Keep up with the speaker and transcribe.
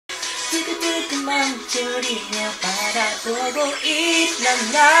두근두근 멈추리며 바라보고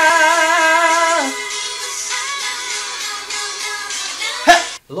있는 나.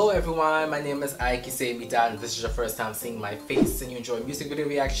 Hello everyone, my name is Acoustic, and if this is your first time seeing my face and you enjoy music video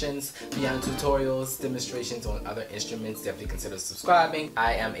reactions, piano tutorials, demonstrations on other instruments, definitely consider subscribing.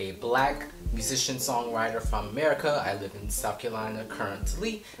 I am a black musician songwriter from America. I live in South Carolina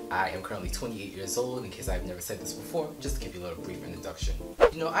currently. I am currently 28 years old, in case I've never said this before, just to give you a little brief introduction.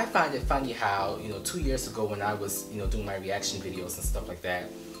 You know, I find it funny how, 2 years ago when I was, doing my reaction videos and stuff like that,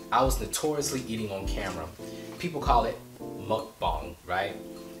 I was notoriously eating on camera. People call it mukbang, right?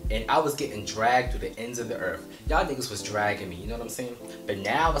 And I was getting dragged to the ends of the earth. Y'all niggas was dragging me, you know what I'm saying? But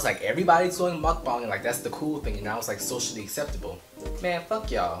now it's like everybody's doing mukbang and like that's the cool thing, and now it's like socially acceptable. Man,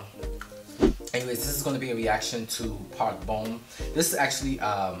 fuck y'all. Anyways, this is going to be a reaction to Park Bom. This actually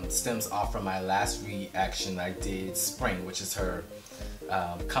stems off from my last reaction I did, Spring, which is her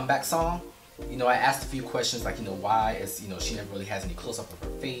comeback song. You know, I asked a few questions like, why is, she never really has any close-up of her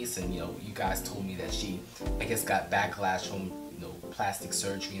face, and, you guys told me that she, I guess, got backlash from, plastic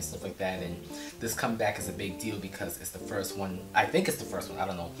surgery and stuff like that, and this comeback is a big deal because it's the first one, I think it's the first one, I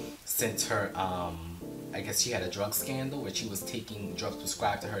don't know, since her, I guess she had a drug scandal where she was taking drugs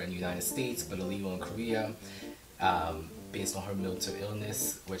prescribed to her in the United States but illegal in Korea, based on her military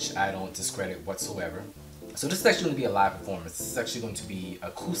illness, which I don't discredit whatsoever. So this is actually going to be a live performance. This is actually going to be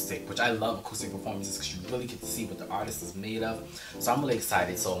acoustic, which I love acoustic performances because you really get to see what the artist is made of. So I'm really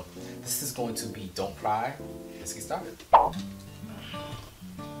excited. So this is going to be Don't Cry. Let's get started.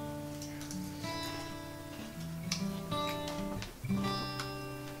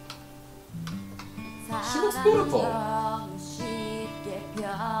 She looks beautiful.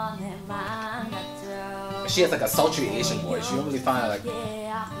 She has like a sultry Asian voice. You don't really find her like,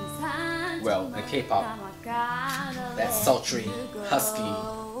 well, in K-pop, that sultry, husky,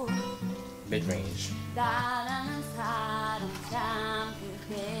 mid-range. Not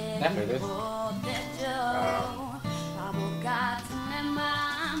for this.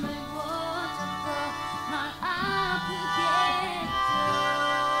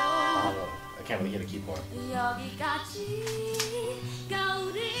 I can't really get a keyboard.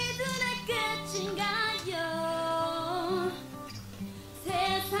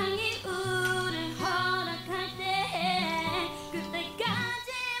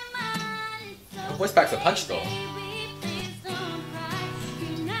 Her voice packs a punch though.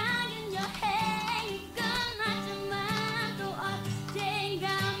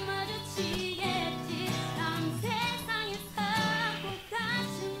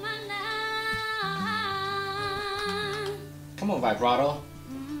 Come on, vibrato.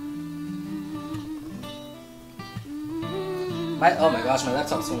 Oh my gosh, my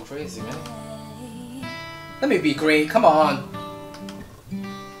laptop's going crazy, man. Let me be great, come on.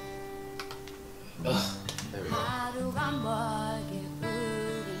 Ugh, there we go.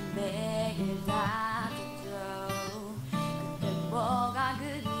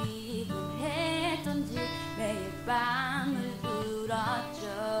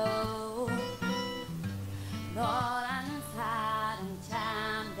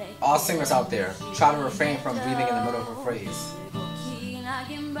 All singers out there, try to refrain from breathing in the middle of a phrase.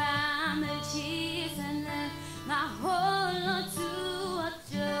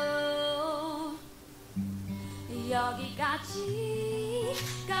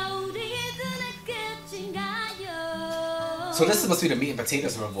 So this must be the meat and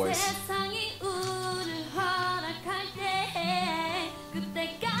potatoes of her voice.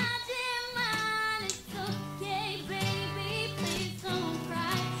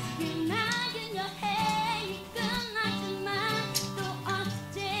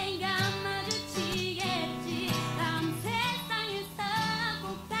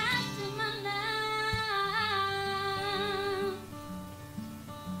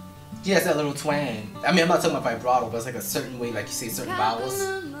 She has that little twang. I mean, I'm not talking about vibrato, but it's like a certain way, like you say certain vowels.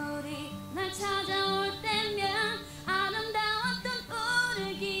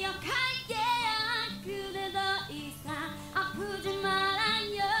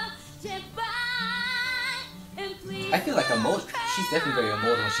 I feel like she's definitely very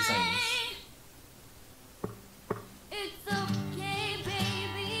emotional when she sings.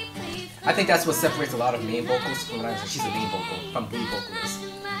 I think that's what separates a lot of main vocals from when she's a main vocal, from lead vocalists.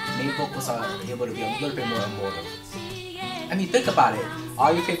 Main vocals are able to be a little bit more emotive. I mean, think about it.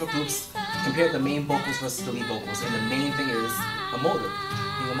 All your favorite groups compare the main vocals versus the lead vocals, and the main thing is emotive,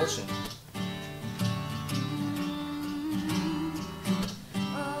 the emotion.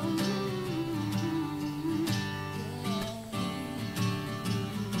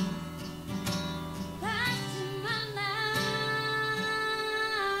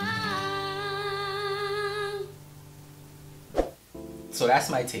 So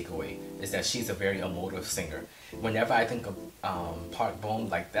that's my takeaway, is that she's a very emotive singer. Whenever I think of Park Bom,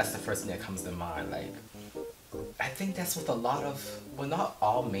 like that's the first thing that comes to mind. Like I think that's with a lot of, well, not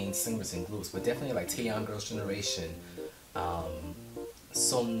all main singers and groups, but definitely like Taeyeon Girls' Generation,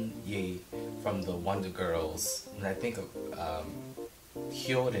 Sun Ye from the Wonder Girls, and I think of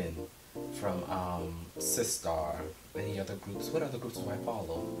Hyorin from Sistar. Any other groups? What other groups do I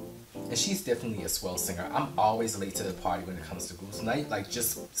follow? And she's definitely a swell singer. I'm always late to the party when it comes to groups. When I like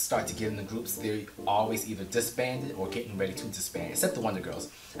just start to get in the groups, they're always either disbanded or getting ready to disband, except the Wonder Girls.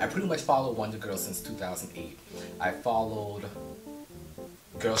 I pretty much followed Wonder Girls since 2008. I followed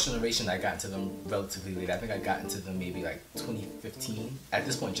Girls' Generation. I got into them relatively late. I think I got into them maybe like 2015. At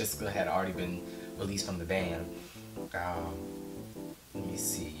this point, Jessica had already been released from the band. Let me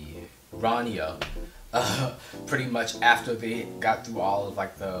see. Rania. Pretty much after they got through all of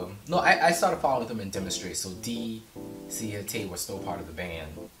like the... No, I started following them in Demonstrate, so D, C, and Tay were still part of the band.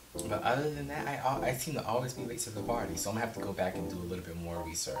 But other than that, I seem to always be late to the party, so I'm gonna have to go back and do a little bit more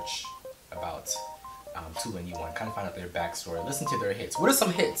research about 2NE1, kind of find out their backstory, listen to their hits. What are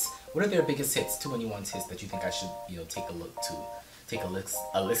some hits? What are their biggest hits, 2NE1's hits, that you think I should, you know, take a look to, take a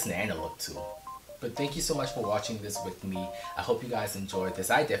listen and a look to? But thank you so much for watching this with me. I hope you guys enjoyed this.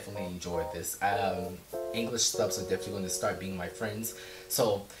 I definitely enjoyed this. English subs are definitely going to start being my friends.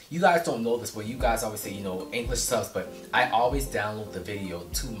 So you guys don't know this, but you guys always say, you know, English subs, but I always download the video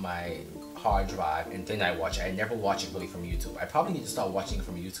to my hard drive and then I watch it. I never watch it really from YouTube. I probably need to start watching it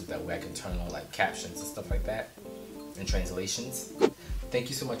from YouTube, that way I can turn on like captions and stuff like that and translations. Thank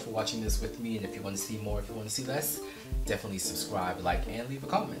you so much for watching this with me, and if you want to see more, if you want to see less, definitely subscribe, like, and leave a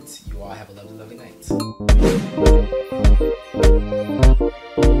comment. You all have a lovely, lovely night.